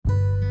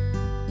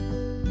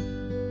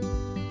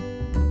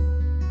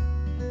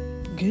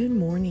Good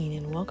morning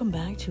and welcome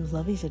back to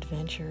Lovey's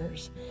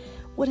Adventures.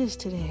 What is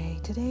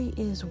today? Today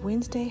is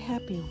Wednesday.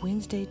 Happy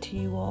Wednesday to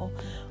you all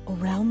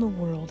around the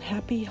world.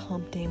 Happy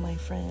Hump Day, my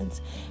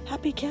friends.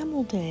 Happy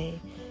Camel Day.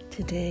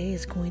 Today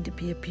is going to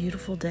be a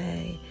beautiful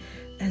day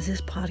as this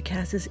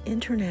podcast is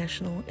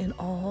international in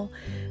all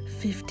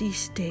 50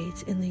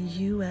 states in the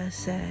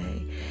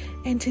USA.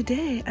 And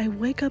today I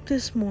wake up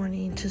this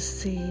morning to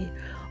see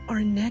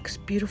our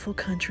next beautiful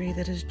country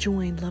that has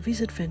joined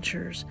Lovey's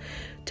Adventures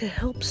to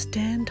help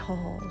stand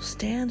tall,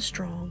 stand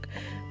strong,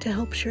 to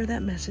help share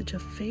that message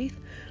of faith,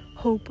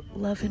 hope,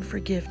 love, and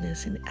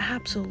forgiveness, and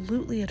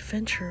absolutely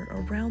adventure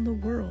around the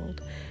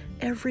world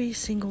every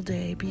single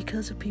day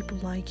because of people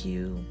like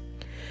you.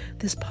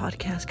 This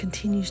podcast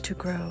continues to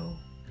grow,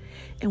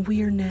 and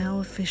we are now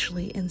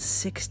officially in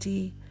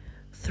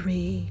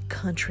 63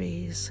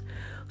 countries.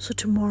 So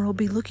tomorrow,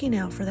 be looking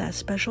out for that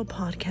special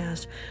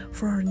podcast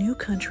for our new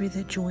country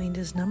that joined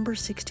as number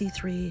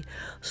 63,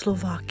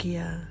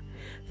 Slovakia.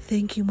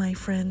 Thank you, my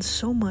friends,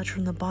 so much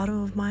from the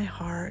bottom of my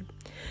heart.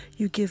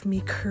 You give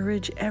me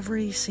courage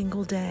every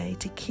single day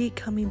to keep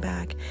coming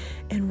back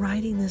and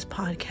writing this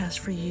podcast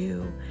for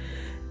you.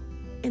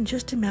 And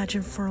just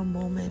imagine for a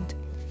moment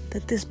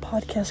that this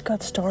podcast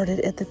got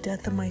started at the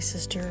death of my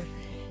sister,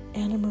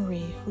 Anna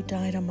Marie, who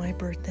died on my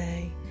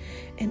birthday.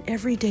 And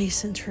every day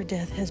since her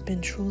death has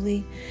been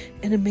truly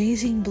an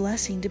amazing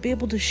blessing to be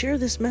able to share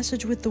this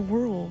message with the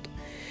world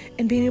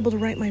and being able to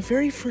write my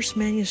very first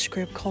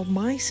manuscript called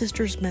My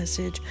Sister's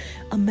Message,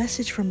 A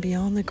Message from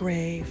Beyond the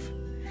Grave,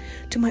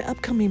 to my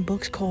upcoming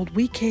books called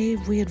We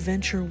Cave, We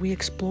Adventure, We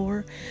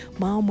Explore,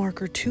 Mile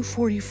Marker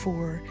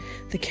 244,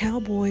 The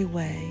Cowboy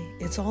Way,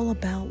 It's All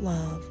About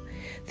Love,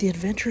 The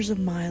Adventures of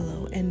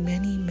Milo, and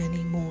many,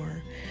 many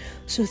more.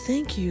 So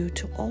thank you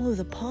to all of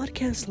the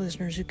podcast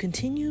listeners who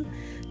continue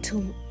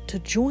to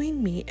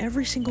join me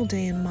every single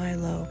day in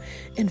Milo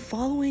and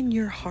following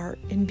your heart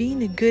and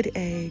being a good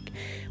egg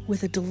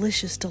with a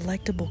delicious,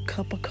 delectable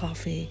cup of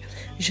coffee.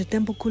 Je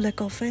t'aime beaucoup le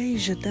café,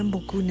 je t'aime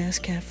beaucoup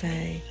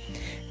Nescafé.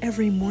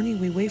 Every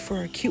morning we wait for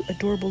our cute,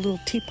 adorable little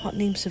teapot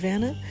named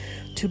Savannah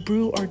to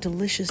brew our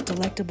delicious,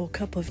 delectable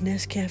cup of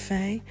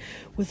Nescafé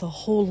with a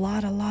whole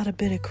lot of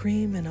bit of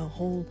cream and a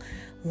whole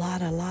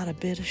lot of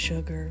bit of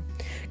sugar.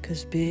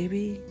 'Cause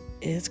baby,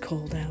 it's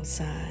cold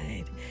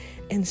outside.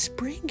 And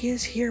spring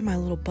is here, my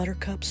little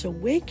buttercup, so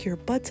wake your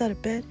butts out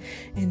of bed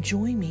and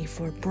join me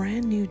for a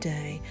brand new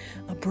day,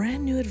 a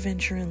brand new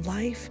adventure in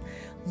life,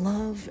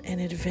 love, and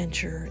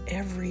adventure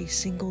every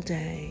single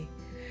day.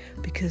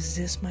 Because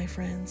this, my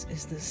friends,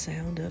 is the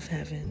sound of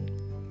heaven.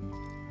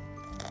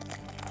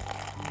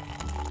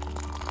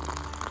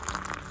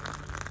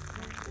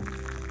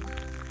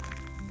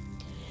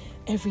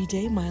 Every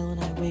day, Milo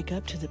and I wake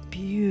up to the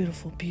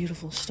beautiful,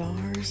 beautiful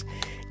stars,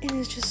 and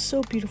it's just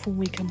so beautiful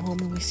when we come home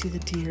and we see the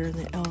deer and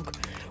the elk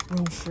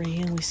roam free,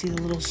 and we see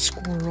the little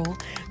squirrel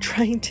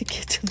trying to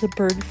get to the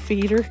bird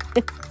feeder.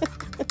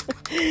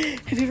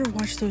 Have you ever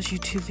watched those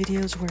YouTube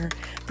videos where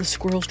the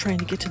squirrel's trying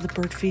to get to the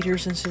bird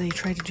feeders, and so they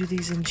try to do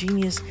these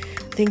ingenious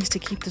things to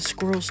keep the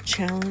squirrels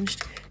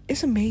challenged?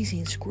 It's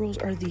amazing. Squirrels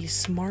are the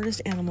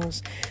smartest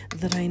animals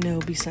that I know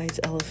besides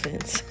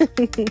elephants.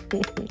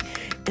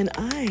 And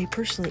I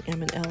personally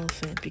am an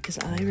elephant because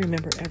I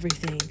remember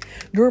everything.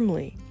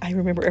 Normally, I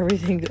remember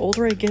everything. The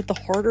older I get, the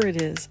harder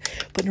it is.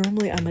 But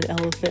normally, I'm an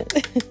elephant.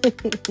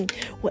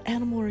 What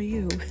animal are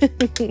you?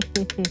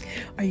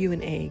 Are you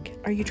an egg?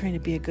 Are you trying to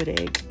be a good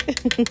egg?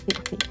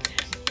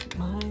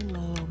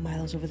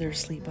 Milo's over there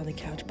asleep on the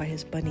couch by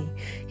his bunny.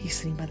 He's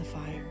sitting by the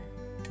fire.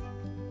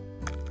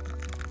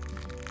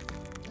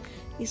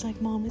 He's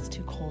like, Mom, it's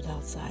too cold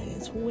outside.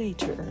 It's way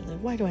too early.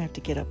 Why do I have to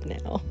get up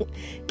now?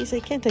 He's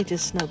like, can't I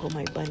just snuggle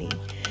my bunny?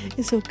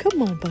 And so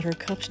come on,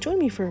 buttercups, join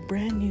me for a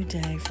brand new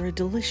day, for a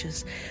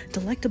delicious,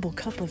 delectable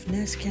cup of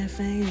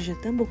Nescafé. Je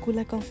t'aime beaucoup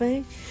le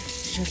café.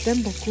 Je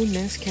t'aime beaucoup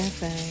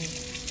Nescafé.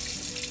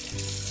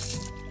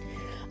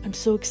 I'm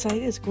so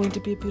excited. It's going to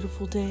be a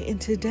beautiful day.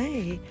 And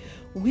today,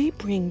 we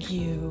bring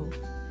you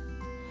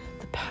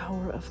the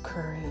power of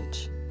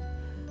courage.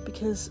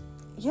 Because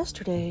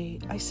yesterday,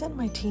 I sent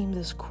my team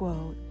this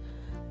quote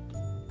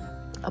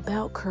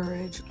about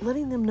courage,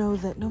 letting them know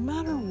that no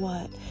matter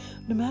what,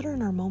 no matter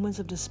in our moments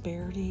of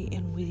disparity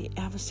and the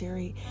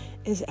adversary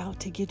is out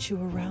to get you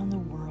around the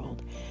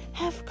world,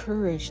 have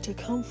courage to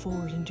come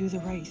forward and do the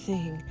right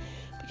thing.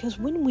 Because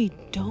when we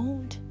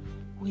don't,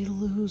 we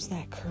lose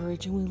that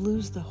courage and we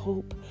lose the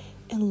hope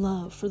and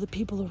love for the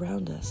people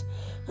around us.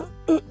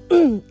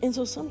 And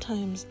so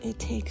sometimes it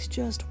takes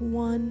just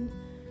one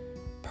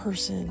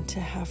person to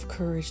have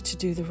courage to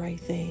do the right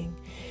thing.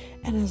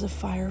 And as a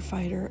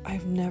firefighter,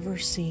 I've never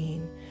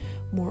seen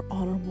more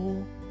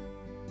honorable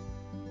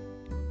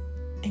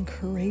and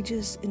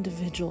courageous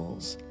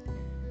individuals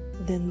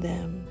than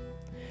them.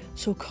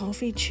 So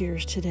coffee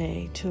cheers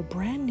today to a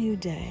brand new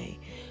day,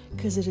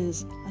 because it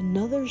is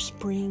another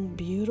spring,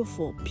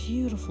 beautiful,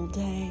 beautiful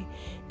day.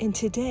 And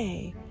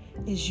today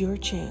is your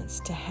chance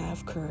to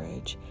have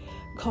courage.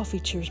 Coffee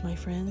cheers, my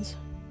friends.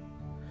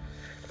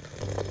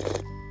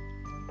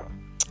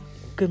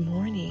 Good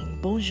morning,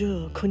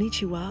 bonjour,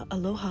 konnichiwa,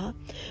 aloha,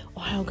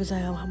 ohayou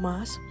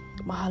gozaimasu,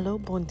 mahalo,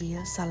 bon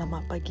dia,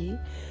 salamat pagi,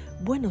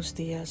 buenos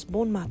dias,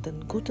 bon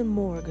matin, guten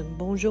morgen,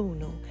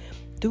 bonjourno,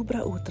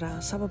 dubra utra,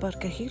 sababar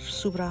kahir,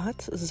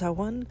 subrahat,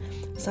 zawan,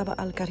 saba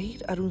al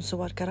kahir, arun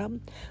sawar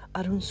karam,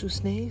 arun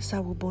susne,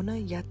 sawubona,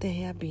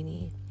 yatehea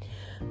bini.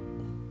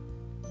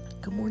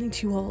 Good morning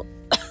to you all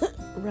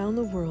around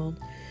the world.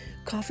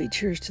 Coffee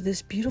cheers to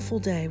this beautiful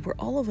day where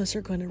all of us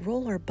are going to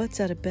roll our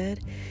butts out of bed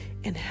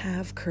and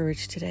have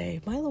courage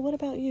today. Milo, what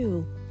about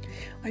you?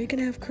 Are you going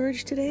to have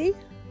courage today?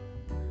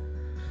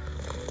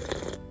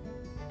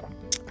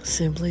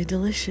 Simply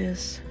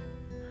delicious.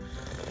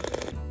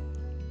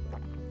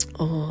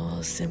 Oh,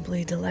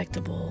 simply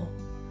delectable.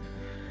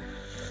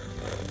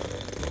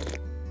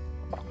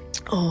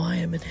 Oh, I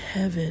am in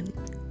heaven.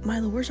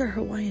 Milo, where's our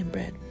Hawaiian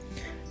bread?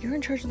 You're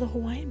in charge of the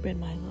Hawaiian bread,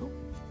 Milo.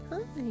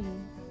 Hi.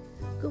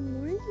 Good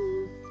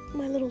morning,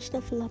 my little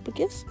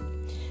snuffleupagus.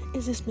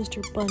 Is this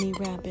Mr. Bunny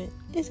Rabbit?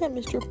 Is that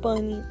Mr.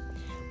 Bunny?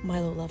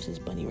 Milo loves his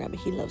bunny rabbit.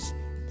 He loves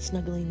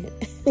snuggling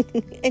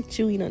it and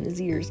chewing on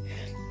his ears.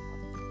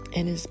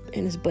 And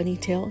his bunny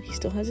tail. He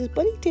still has his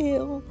bunny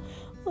tail.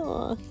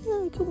 Aw,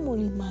 yeah, good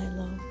morning,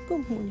 Milo.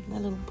 Good morning, my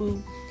little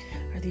boo.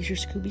 Are these your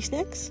Scooby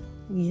snacks?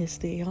 Yes,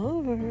 they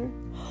are.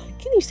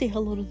 Can you say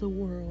hello to the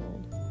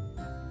world?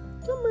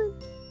 Come on.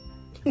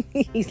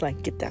 He's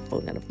like, get that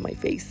phone out of my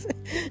face.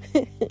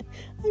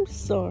 I'm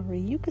sorry.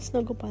 You can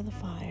snuggle by the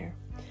fire.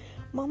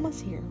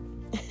 Mama's here.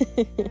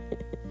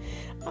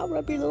 I'll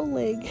rub your little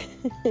leg.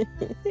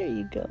 There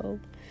you go.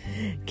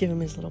 Give him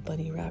his little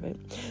bunny rabbit.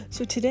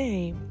 So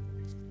today,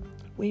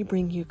 we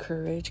bring you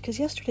courage. Because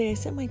yesterday I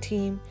sent my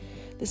team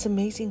this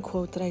amazing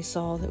quote that I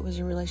saw that was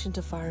in relation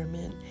to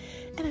firemen.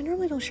 And I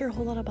normally don't share a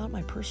whole lot about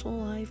my personal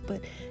life,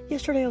 but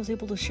yesterday I was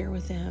able to share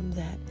with them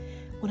that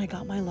when I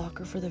got my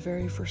locker for the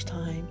very first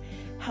time,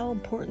 how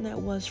important that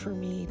was for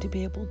me to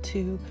be able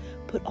to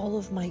put all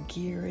of my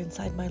gear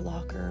inside my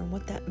locker and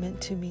what that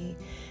meant to me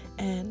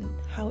and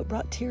how it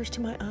brought tears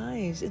to my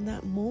eyes in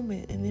that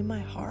moment and in my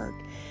heart.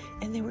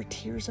 And they were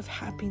tears of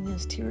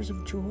happiness, tears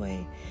of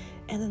joy.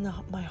 And in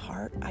my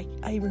heart,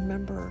 I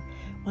remember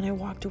when I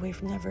walked away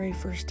from that very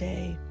first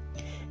day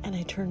and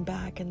I turned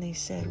back and they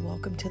said,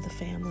 welcome to the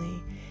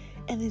family.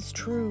 And it's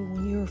true,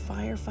 when you're a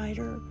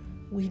firefighter,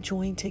 we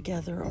join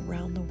together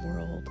around the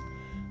world.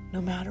 No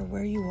matter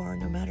where you are,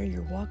 no matter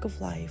your walk of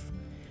life,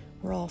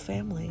 we're all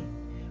family.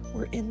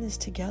 We're in this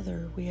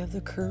together. We have the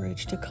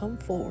courage to come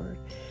forward,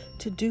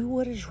 to do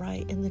what is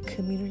right in the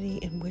community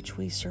in which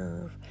we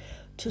serve,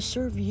 to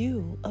serve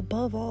you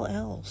above all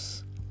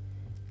else.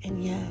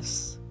 And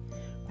yes,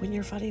 when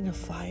you're fighting a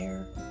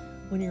fire,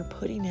 when you're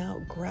putting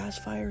out grass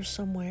fires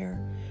somewhere,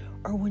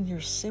 or when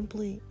you're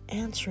simply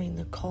answering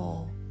the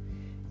call,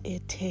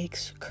 it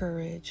takes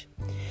courage.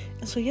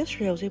 And so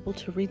yesterday I was able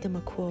to read them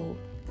a quote,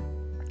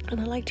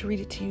 and I'd like to read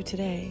it to you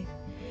today.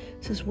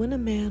 It says, when a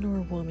man or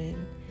a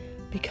woman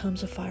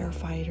becomes a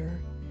firefighter,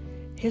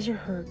 his or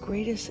her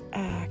greatest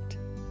act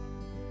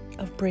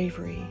of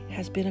bravery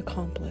has been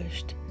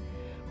accomplished.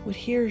 What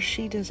he or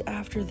she does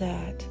after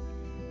that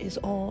is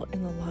all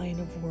in the line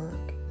of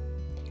work.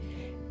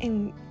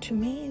 And to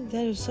me,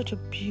 that is such a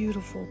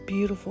beautiful,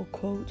 beautiful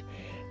quote,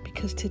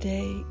 because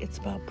today it's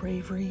about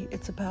bravery,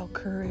 it's about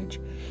courage.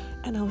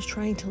 And I was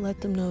trying to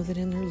let them know that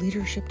in their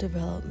leadership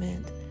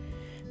development,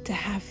 to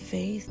have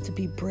faith, to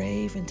be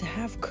brave, and to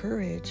have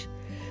courage,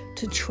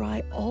 to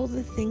try all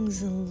the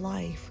things in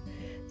life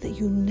that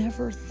you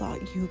never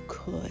thought you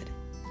could.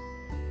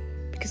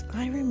 Because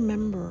I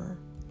remember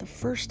the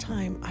first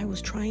time I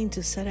was trying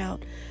to set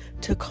out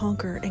to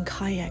conquer and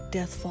kayak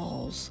Death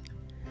Falls.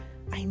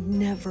 I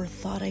never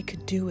thought I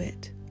could do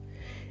it.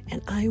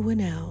 And I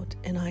went out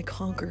and I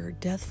conquered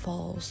Death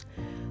Falls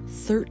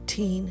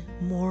 13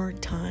 more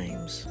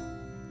times.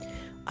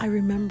 I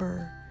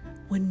remember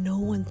when no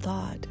one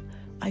thought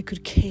I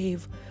could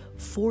cave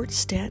Fort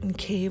Stanton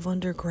Cave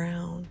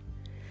underground.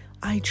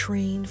 I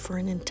trained for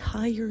an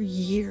entire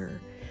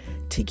year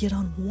to get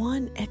on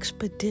one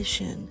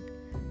expedition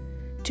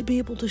to be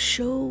able to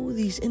show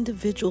these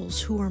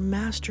individuals who are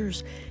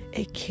masters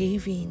at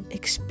caving,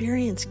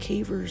 experienced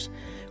cavers,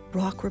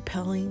 rock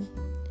rappelling.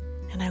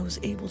 And I was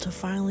able to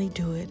finally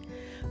do it,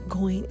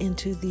 going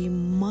into the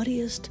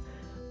muddiest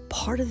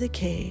part of the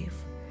cave,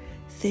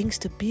 thanks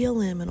to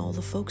BLM and all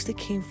the folks that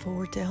came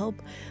forward to help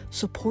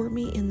support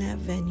me in that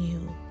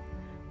venue.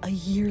 A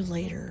year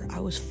later, I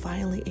was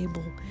finally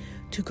able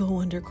to go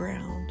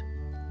underground.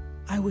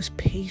 I was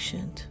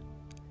patient.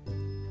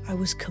 I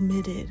was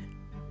committed.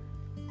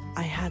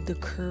 I had the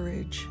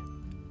courage,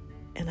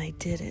 and I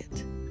did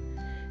it.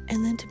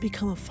 And then to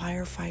become a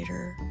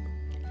firefighter,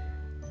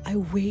 I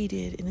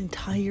waited an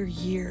entire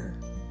year.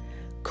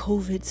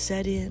 COVID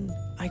set in.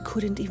 I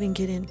couldn't even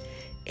get in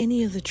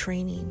any of the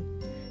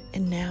training.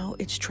 And now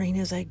it's train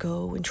as I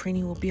go, and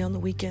training will be on the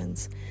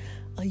weekends.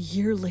 A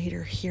year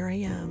later, here I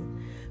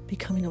am,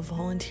 becoming a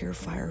volunteer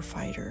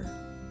firefighter.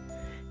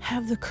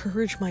 Have the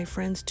courage, my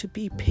friends, to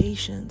be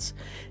patient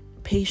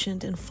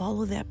and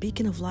follow that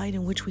beacon of light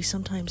in which we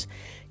sometimes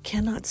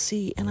cannot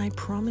see. And I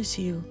promise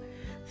you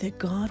that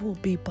God will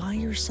be by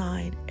your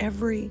side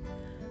every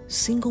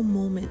single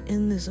moment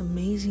in this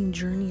amazing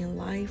journey in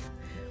life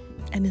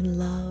and in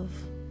love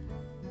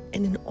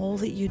and in all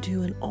that you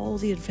do and all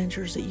the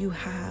adventures that you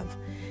have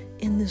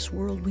in this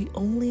world. We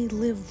only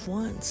live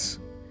once.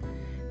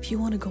 If you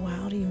want to go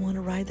out and you want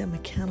to ride that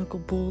mechanical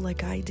bull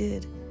like I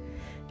did,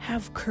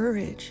 have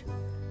courage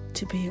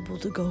to be able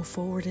to go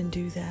forward and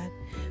do that.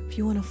 If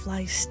you want to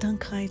fly stunt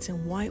kites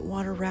and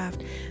whitewater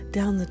raft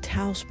down the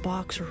Taos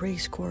box or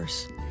race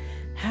course,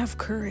 have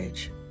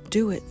courage.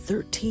 Do it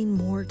 13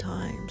 more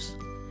times.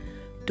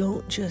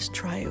 Don't just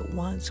try it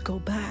once. Go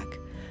back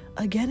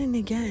again and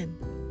again.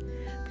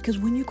 Because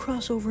when you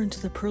cross over into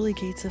the pearly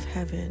gates of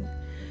heaven,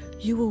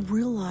 you will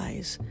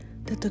realize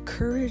that the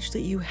courage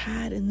that you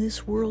had in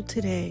this world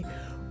today,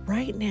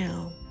 right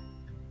now,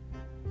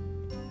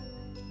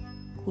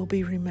 will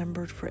be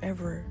remembered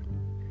forever.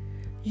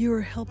 You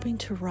are helping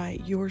to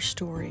write your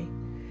story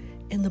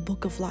in the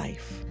book of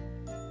life.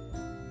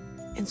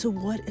 And so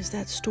what is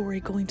that story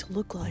going to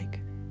look like?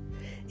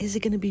 Is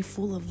it going to be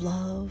full of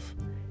love,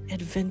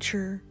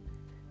 adventure,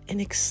 and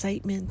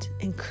excitement,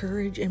 and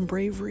courage, and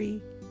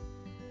bravery?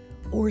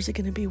 Or is it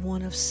going to be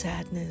one of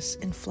sadness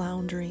and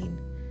floundering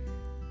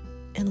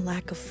and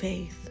lack of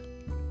faith?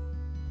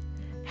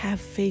 Have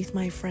faith,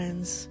 my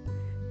friends.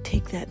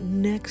 Take that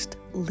next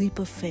leap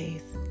of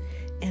faith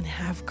and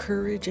have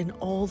courage in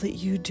all that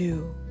you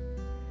do.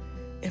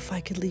 If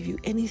I could leave you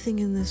anything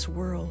in this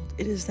world,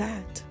 it is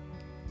that.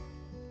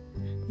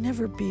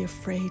 Never be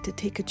afraid to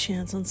take a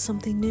chance on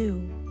something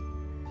new.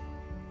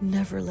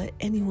 Never let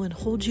anyone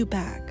hold you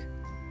back.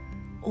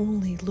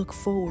 Only look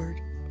forward.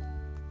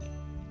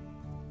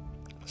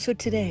 So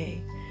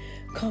today,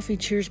 coffee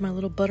cheers my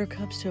little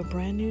buttercups to a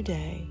brand new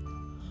day.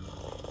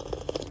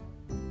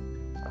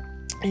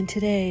 And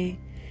today,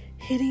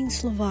 hitting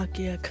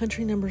Slovakia,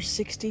 country number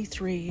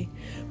 63,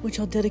 which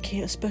I'll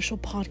dedicate a special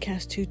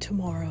podcast to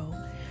tomorrow,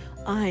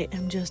 I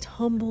am just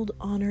humbled,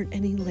 honored,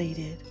 and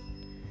elated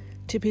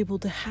to be able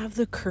to have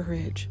the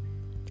courage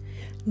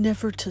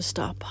never to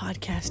stop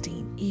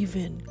podcasting,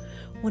 even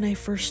when I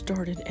first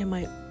started. And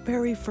my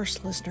very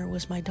first listener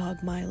was my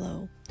dog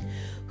Milo,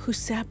 who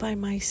sat by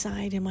my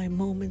side in my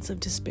moments of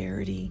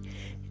disparity,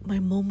 my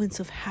moments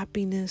of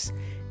happiness,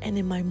 and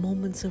in my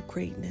moments of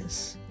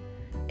greatness.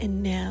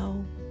 And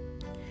now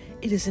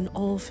it is in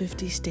all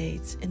 50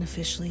 states and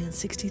officially in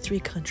 63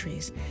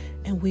 countries,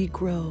 and we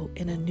grow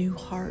in a new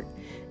heart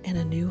and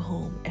a new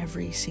home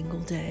every single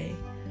day.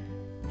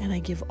 And I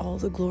give all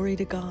the glory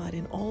to God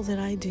in all that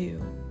I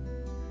do.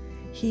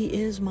 He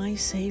is my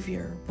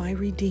Savior, my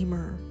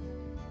Redeemer,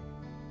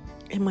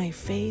 and my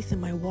faith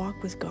and my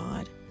walk with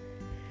God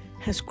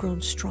has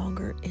grown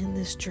stronger in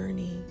this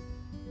journey.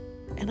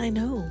 And I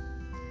know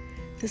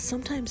that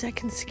sometimes that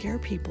can scare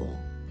people.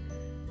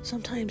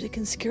 Sometimes it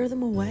can scare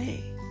them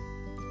away.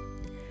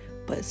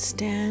 But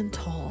stand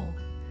tall,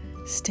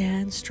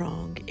 stand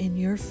strong in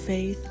your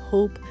faith,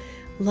 hope,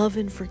 love,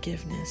 and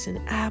forgiveness, and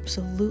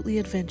absolutely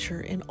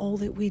adventure in all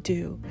that we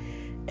do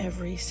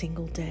every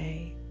single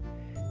day.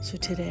 So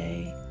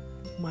today,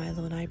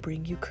 Milo and I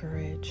bring you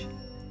courage.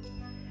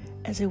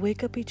 As I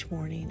wake up each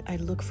morning, I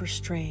look for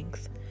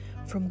strength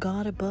from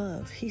God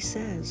above. He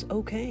says,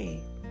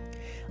 okay.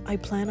 I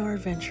plan our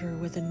adventure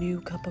with a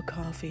new cup of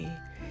coffee.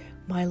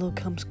 Milo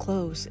comes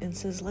close and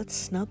says, let's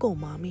snuggle,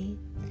 Mommy.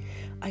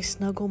 I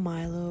snuggle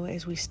Milo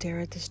as we stare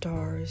at the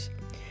stars.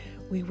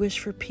 We wish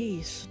for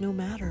peace no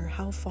matter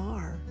how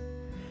far.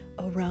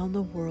 Around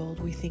the world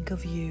we think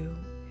of you.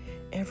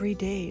 Every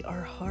day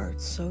our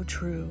hearts so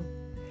true.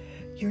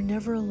 You're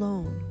never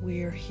alone,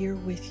 we are here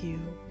with you.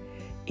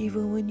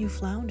 Even when you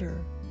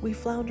flounder, we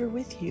flounder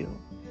with you.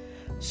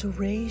 So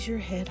raise your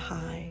head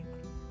high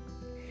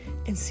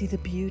and see the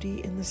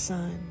beauty in the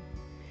sun.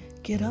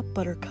 Get up,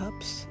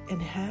 buttercups,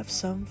 and have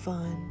some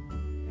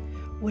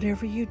fun.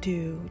 Whatever you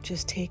do,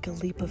 just take a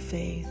leap of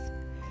faith.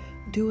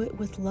 Do it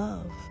with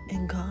love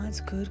and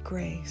God's good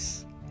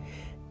grace.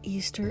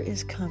 Easter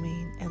is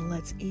coming, and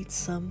let's eat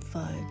some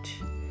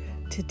fudge.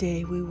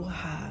 Today we will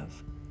have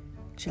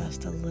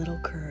just a little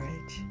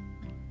courage.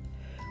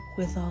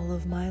 With all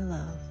of my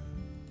love,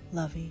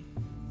 Lovey.